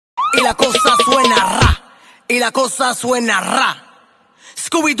y la cosa suena ra, y la cosa suena ra.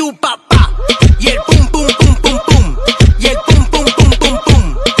 Scooby-Doo papá, y el pum pum pum pum pum, y el pum pum pum pum pum,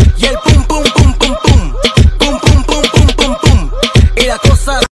 y el pum pum pum pum pum, pum pum pum pum pum pum, y la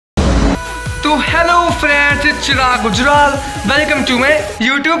cosa. तो hello friends, it's Chirag Gujral, welcome to my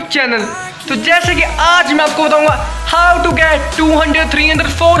YouTube channel. तो जैसे कि आज मैं आपको बताऊंगा how to get 200,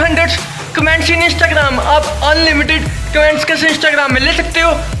 300, 400 comments in Instagram. आप unlimited comments कैसे इंस्टाग्राम में ले सकते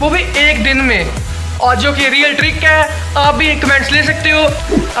हो, वो भी एक दिन में, और जो कि रियल ट्रिक है। आप भी कमेंट्स ले सकते हो,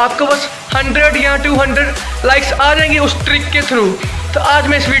 आपको बस 100 या 200 लाइक्स आ जाएंगे उस ट्रिक के थ्रू। तो आज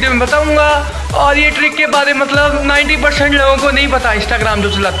मैं इस वीडियो में बताऊंगा, और ये ट्रिक के बारे में मतलब 90% लोगों को नहीं पता इंस्टाग्राम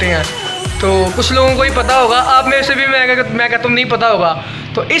जो चलाते हैं। तो कुछ लोगों को ही पता होगा, आप में से भी मैं कहता हूँ नहीं पता होगा।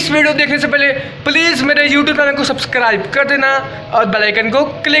 तो इस वीडियो देखने से पहले प्लीज़ मेरे यूट्यूब चैनल को सब्सक्राइब कर देना और बेल आइकन को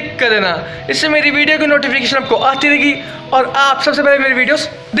क्लिक कर देना। इससे मेरी वीडियो की नोटिफिकेशन आपको आती रहेगी और आप सबसे पहले मेरी वीडियोस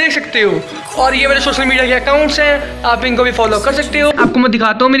देख सकते हो। और ये मेरे सोशल मीडिया के अकाउंट्स हैं, आप इनको भी फॉलो कर सकते हो। आपको मैं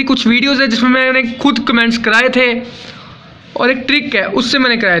दिखाता हूँ, मेरी कुछ वीडियोज़ है जिसमें मैंने खुद कमेंट्स कराए थे, और एक ट्रिक है उससे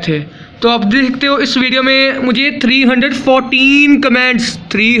मैंने कराए थे। तो आप देख सकते हो इस वीडियो में मुझे 314 कमेंट्स,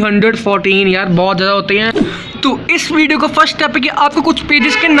 314 यार बहुत ज़्यादा होते हैं। तो इस वीडियो का फर्स्ट स्टेप है कि आपको कुछ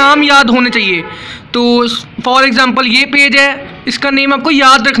पेजेस के नाम याद होने चाहिए। तो फॉर एग्जांपल ये पेज है, इसका नेम आपको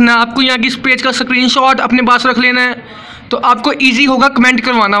याद रखना है। आपको यहाँ की इस पेज का स्क्रीनशॉट अपने पास रख लेना है, तो आपको ईजी होगा कमेंट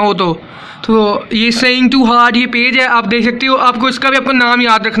करवाना हो तो ये सेइंग टू हार्ड ये पेज है, आप देख सकते हो। आपको इसका भी आपको नाम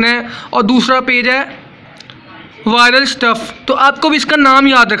याद रखना है। और दूसरा पेज है वायरल स्टफ़, तो आपको भी इसका नाम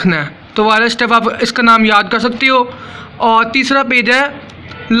याद रखना है। तो वायरल स्टफ़ आप इसका नाम याद कर सकते हो। और तीसरा पेज है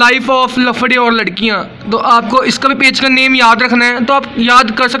लाइफ ऑफ लफड़े और लड़कियां, तो आपको इसका भी पेज का नेम याद रखना है। तो आप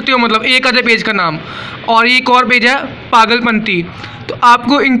याद कर सकते हो, मतलब एक आधे पेज का नाम। और एक और पेज है पागलपंती, तो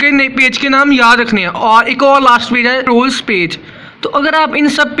आपको इनके पेज के नाम याद रखने हैं। और एक और लास्ट पेज है ट्रोल्स पेज। तो अगर आप इन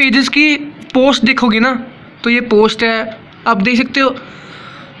सब पेजेस की पोस्ट देखोगे ना, तो ये पोस्ट है, आप देख सकते हो।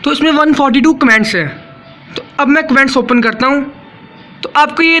 तो इसमें 142 कमेंट्स हैं। तो अब मैं कमेंट्स ओपन करता हूँ, तो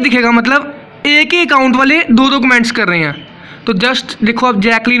आपको ये दिखेगा मतलब एक ही अकाउंट वाले 2-2 कमेंट्स कर रहे हैं। तो जस्ट देखो आप,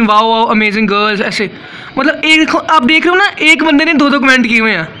 Jacqueline wow wow amazing girls, ऐसे मतलब एक आप देख रहे हो ना, एक बंदे ने 2-2 कमेंट किए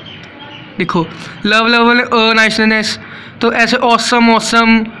हुए हैं। देखो लव लव नाइसनेस, तो ऐसे ऑसम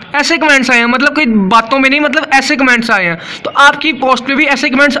ऑसम ऐसे कमेंट्स आए हैं, मतलब कोई बातों में नहीं, मतलब ऐसे कमेंट्स आए हैं। तो आपकी पोस्ट पे भी ऐसे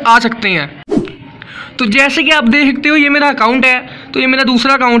कमेंट्स आ सकते हैं। तो जैसे कि आप देख सकते हो, ये मेरा अकाउंट है। तो ये मेरा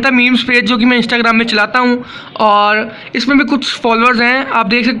दूसरा अकाउंट है मीम्स पेज, जो कि मैं इंस्टाग्राम में चलाता हूँ, और इसमें भी कुछ फॉलोअर्स हैं, आप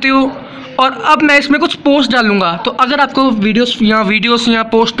देख सकते हो। और अब मैं इसमें कुछ पोस्ट डालूंगा। तो अगर आपको वीडियोस या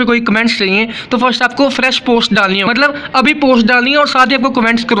पोस्ट पे कोई कमेंट्स चाहिए, तो फर्स्ट आपको फ्रेश पोस्ट डालनी है, मतलब अभी पोस्ट डालनी है, और साथ ही आपको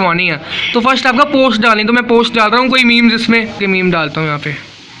कमेंट्स करवानी है। तो फर्स्ट आपका पोस्ट डालनी है। तो मैं पोस्ट डाल रहा हूँ कोई मीम्स, इसमें मीम डालता हूँ यहाँ पे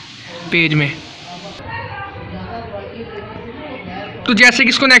पेज में। तो जैसे कि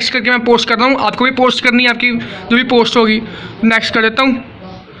इसको नेक्स्ट करके मैं पोस्ट कर रहा हूँ, आपको भी पोस्ट करनी है, आपकी जो भी पोस्ट होगी। नेक्स्ट कर देता हूँ,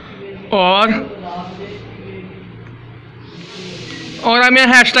 और आप यहाँ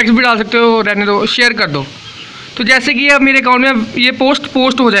हैशटैग्स भी डाल सकते हो, रहने दो, शेयर कर दो। तो जैसे कि अब मेरे अकाउंट में ये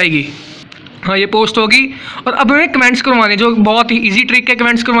पोस्ट हो जाएगी। हाँ, ये पोस्ट होगी। और अब हमें कमेंट्स करवाने, जो बहुत ही इजी ट्रिक है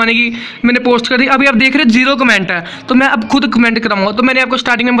कमेंट्स करवाने की। मैंने पोस्ट कर दी, अभी आप देख रहे हो 0 कमेंट है, तो मैं अब खुद कमेंट कराऊंगा। तो मैंने आपको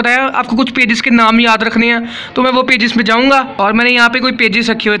स्टार्टिंग में बताया आपको कुछ पेजेस के नाम याद रखने हैं, तो मैं वो पेजेस में जाऊँगा, और मैंने यहाँ पे कोई पेजेस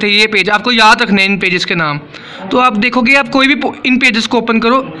रखे हुए थे, ये पेज आपको याद रखने हैं, इन पेजेस के नाम। तो आप देखोगे, आप कोई भी इन पेजेस को ओपन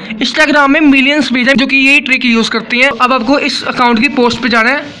करो, इंस्टाग्राम में मिलियंस पेज है जो कि यही ट्रिक यूज़ करती हैं। अब आपको इस अकाउंट की पोस्ट पर जाना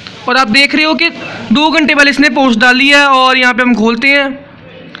है, और आप देख रहे हो कि 2 घंटे पहले इसने पोस्ट डाली है। और यहाँ पर हम खोलते हैं,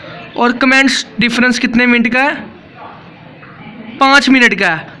 और कमेंट्स डिफरेंस कितने मिनट का है, 5 मिनट का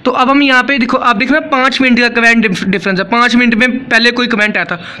है। तो अब हम यहाँ पे देखो, आप देख रहे हो 5 मिनट का कमेंट डिफरेंस है। 5 मिनट में पहले कोई कमेंट आया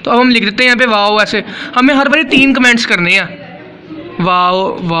था, तो अब हम लिख देते हैं यहाँ पे वाओ। ऐसे हमें हर बार 3 कमेंट्स करने हैं। वाओ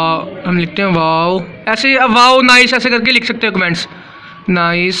वाओ, हम लिखते हैं वाओ, ऐसे वाओ नाइस ऐसे करके लिख सकते हो कमेंट्स,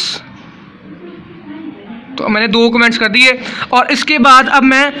 नाइस। तो मैंने 2 कमेंट्स कर दिए। और इसके बाद अब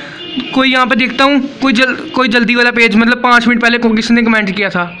मैं कोई यहाँ पे देखता हूँ, कोई जल्दी वाला पेज, मतलब 5 मिनट पहले किसी ने कमेंट किया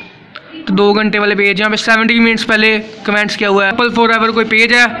था, तो 2 घंटे वाले पेज, यहाँ पे 70 मिनट्स पहले कमेंट्स किया हुआ है। एप्पल फॉरएवर कोई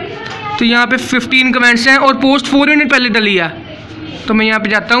पेज है, तो यहाँ पे 15 कमेंट्स हैं, और पोस्ट 4 मिनट पहले डली है। तो मैं यहाँ पे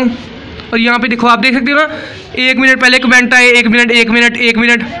जाता हूँ, और यहाँ पे देखो आप देख सकते हो ना, 1 मिनट पहले कमेंट आए, 1 मिनट 1 मिनट 1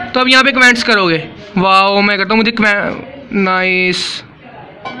 मिनट। तो अब यहाँ पे कमेंट्स करोगे, वाओ मैं करता हूँ, मुझे नाइस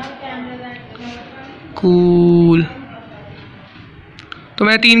कूल। तो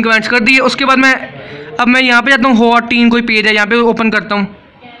मैंने 3 कमेंट्स कर दिए। उसके बाद अब मैं यहाँ पे जाता हूँ, हॉट टीन कोई पेज है, यहाँ पे ओपन करता हूँ।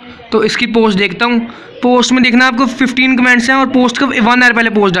 तो इसकी पोस्ट देखता हूँ, पोस्ट में देखना आपको 15 कमेंट्स हैं, और पोस्ट का 1 आवर पहले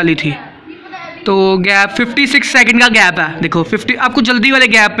पोस्ट डाली थी। तो गैप 56 सेकंड का गैप है, देखो 50, आपको जल्दी वाले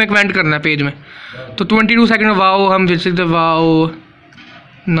गैप में कमेंट करना है पेज में। तो 22 सेकंड में वाओ, हम फिर से वाओ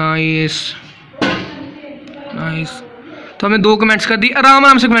नाइस नाइस। तो हमें 2 कमेंट्स कर दी,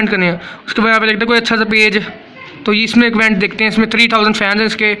 आराम से कमेंट करने हैं। उसके बाद यहाँ पे देखते हैं कोई अच्छा सा पेज, तो इसमें कमेंट देखते हैं। इसमें 3000 फैंस हैं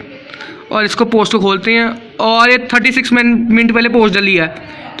इसके, और इसको पोस्ट को खोलते हैं और ये 36 मिनट पहले पोस्ट डली है।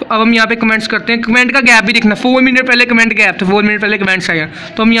 तो अब हम यहाँ पे कमेंट्स करते हैं। कमेंट का गैप भी देखना, 4 मिनट पहले कमेंट गैप थे, 4 मिनट पहले कमेंट्स आए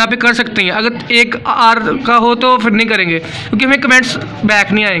हैं, तो हम यहाँ पे कर सकते हैं। अगर 1 आवर का हो तो फिर नहीं करेंगे, क्योंकि हमें कमेंट्स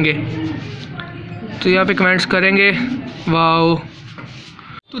बैक नहीं आएंगे। तो यहाँ पे कमेंट्स करेंगे। वाओ,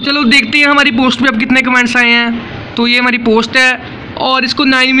 तो चलो देखते हैं हमारी पोस्ट पे अब कितने कमेंट्स आए हैं। तो ये हमारी पोस्ट है और इसको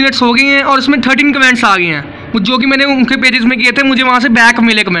 9 मिनट्स हो गए हैं और इसमें 13 कमेंट्स आ गए हैं, जो कि मैंने उनके पेजेस में किए थे, मुझे वहाँ से बैक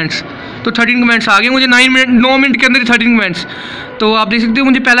मिले कमेंट्स। तो 13 कमेंट्स आ गए मुझे 9 मिनट के अंदर 13 कमेंट्स। तो आप देख सकते हो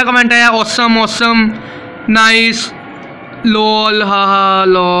मुझे पहला कमेंट आया ऑसम ऑसम, नाइस, लॉल, हाँ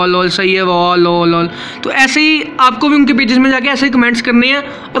लॉल सही है, वाह लॉल। तो ऐसे ही आपको भी उनके पेजेस में जाके ऐसे ही कमेंट्स करने हैं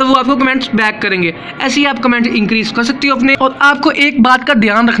और वो आपको कमेंट्स बैक करेंगे। ऐसे ही आप कमेंट इंक्रीज कर सकते हो अपने। और आपको एक बात का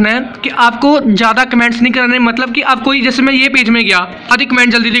ध्यान रखना है कि आपको ज़्यादा कमेंट्स नहीं करने, मतलब कि आप कोई, जैसे मैं ये पेज में गया, आधी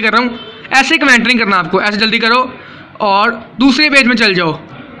कमेंट जल्दी कर रहा हूँ, ऐसे कमेंट नहीं करना आपको, ऐसे जल्दी करो और दूसरे पेज में चल जाओ।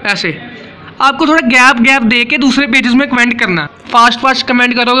 ऐसे आपको थोड़ा गैप दे के दूसरे पेजेस में कमेंट करना। फास्ट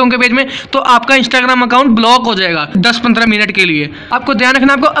कमेंट करोगे उनके पेज में तो आपका इंस्टाग्राम अकाउंट ब्लॉक हो जाएगा 10-15 मिनट के लिए। आपको ध्यान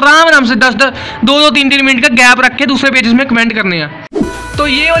रखना, आपको आराम से 2-3 मिनट का गैप रख के दूसरे पेजेस में कमेंट करने हैं। तो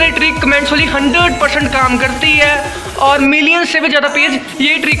ये वाली ट्रिक कमेंट्स वाली 100% काम करती है और मिलियन से भी ज़्यादा पेज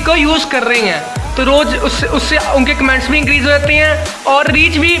ये ट्रिक को यूज़ कर रहे हैं। तो रोज़ उससे उनके कमेंट्स भी इंक्रीज़ हो जाते हैं और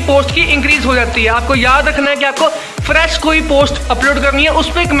रीच भी पोस्ट की इंक्रीज़ हो जाती है। आपको याद रखना है कि आपको फ्रेश कोई पोस्ट अपलोड करनी है, उस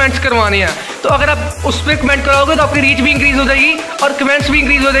पर कमेंट्स करवाने हैं। तो अगर आप उस पर कमेंट कराओगे तो आपकी रीच भी इंक्रीज़ हो जाएगी और कमेंट्स भी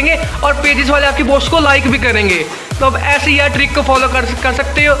इंक्रीज़ हो जाएंगे और पेजेस वाले आपकी पोस्ट को लाइक भी करेंगे। तो अब ऐसे यह ट्रिक को फॉलो कर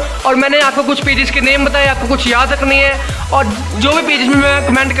सकते हो। और मैंने आपको कुछ पेजेस के नेम बताए, आपको कुछ याद रखनी है और जो भी पेजेस में मैं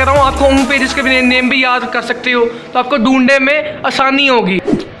कमेंट कर रहा हूँ आपको उन पेजेस के भी नेम भी याद कर सकते हो, तो आपको ढूंढने में आसानी होगी।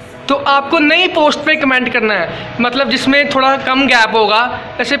 तो आपको नई पोस्ट पे कमेंट करना है, मतलब जिसमें थोड़ा कम गैप होगा।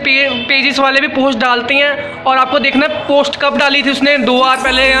 जैसे पेजेस वाले भी पोस्ट डालते हैं और आपको देखना है पोस्ट कब डाली थी उसने, 2 आवर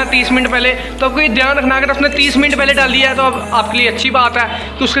पहले या 30 मिनट पहले। तो आपको ये ध्यान रखना, अगर उसने 30 मिनट पहले डाली है तो अब आपके लिए अच्छी बात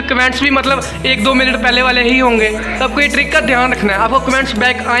है कि उसके कमेंट्स भी मतलब 1-2 मिनट पहले वाले ही होंगे। तो आपको ये ट्रिक का ध्यान रखना है, आपको कमेंट्स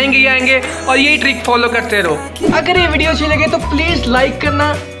बैक आएंगे ही आएंगे और यही ट्रिक फॉलो करते रहो। अगर ये वीडियो अच्छी लगे तो प्लीज़ लाइक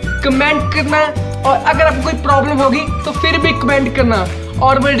करना, कमेंट करना और अगर आपको कोई प्रॉब्लम होगी तो फिर भी कमेंट करना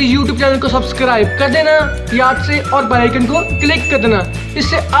और मेरे YouTube चैनल को सब्सक्राइब कर देना याद से और बेल आइकन को क्लिक कर देना।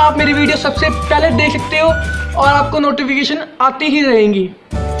 इससे आप मेरी वीडियो सबसे पहले देख सकते हो और आपको नोटिफिकेशन आती ही रहेंगी।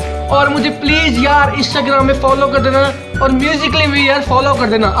 और मुझे प्लीज़ यार इंस्टाग्राम में फॉलो कर देना और म्यूजिकली भी यार फॉलो कर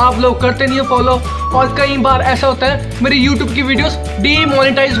देना। आप लोग करते नहीं हो फॉलो और कई बार ऐसा होता है मेरी यूट्यूब की वीडियोस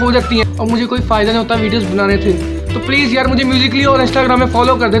डीमोनेटाइज हो जाती हैं और मुझे कोई फ़ायदा नहीं होता वीडियोस बनाने से। तो प्लीज़ यार मुझे म्यूजिकली और इंस्टाग्राम में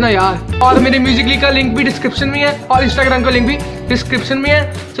फॉलो कर देना यार। और मेरे म्यूजिकली का लिंक भी डिस्क्रिप्शन में है और इंस्टाग्राम का लिंक भी डिस्क्रिप्शन में है।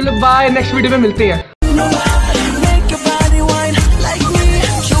 चलो बाय, नेक्स्ट वीडियो में मिलते हैं।